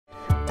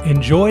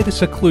Enjoy the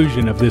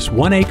seclusion of this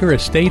 1-acre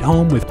estate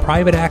home with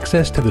private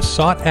access to the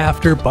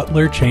sought-after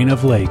Butler chain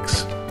of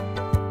lakes.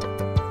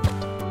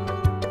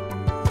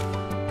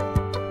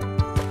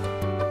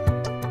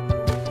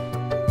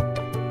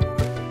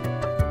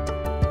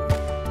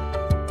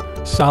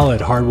 Solid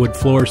hardwood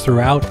floors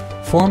throughout,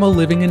 formal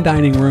living and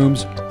dining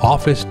rooms,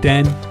 office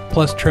den,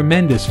 plus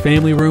tremendous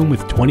family room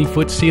with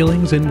 20-foot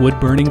ceilings and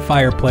wood-burning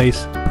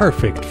fireplace,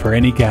 perfect for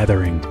any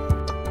gathering.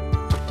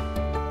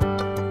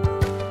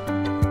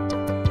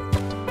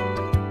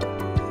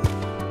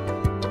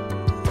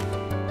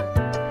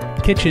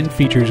 Kitchen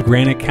features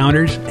granite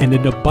counters and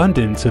an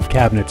abundance of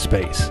cabinet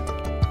space.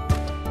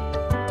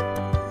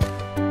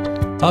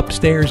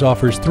 Upstairs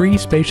offers 3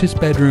 spacious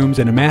bedrooms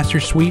and a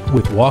master suite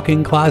with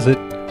walk-in closet,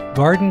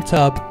 garden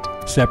tub,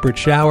 separate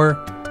shower,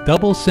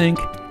 double sink,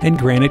 and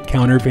granite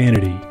counter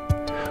vanity.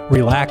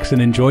 Relax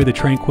and enjoy the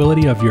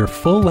tranquility of your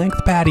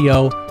full-length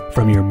patio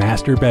from your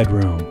master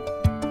bedroom.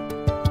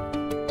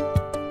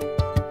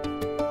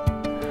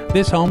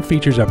 This home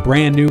features a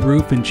brand new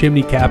roof and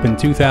chimney cap in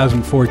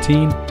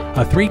 2014,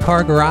 a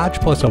 3-car garage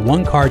plus a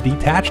 1-car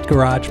detached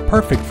garage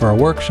perfect for a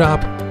workshop,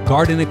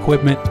 garden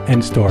equipment,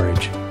 and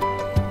storage.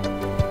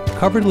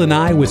 Covered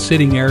lanai with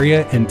sitting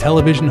area and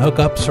television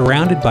hookup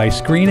surrounded by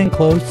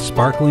screen-enclosed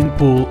sparkling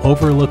pool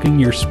overlooking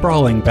your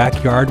sprawling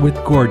backyard with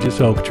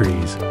gorgeous oak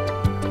trees.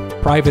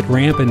 Private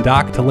ramp and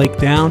dock to Lake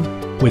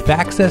Down with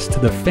access to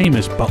the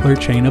famous Butler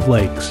chain of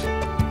lakes.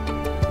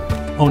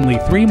 Only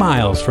 3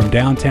 miles from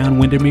downtown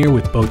Windermere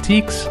with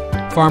boutiques,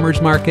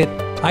 farmers market,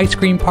 ice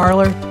cream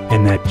parlor,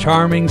 and that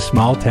charming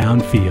small town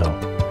feel.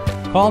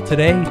 Call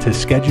today to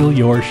schedule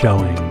your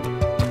showing.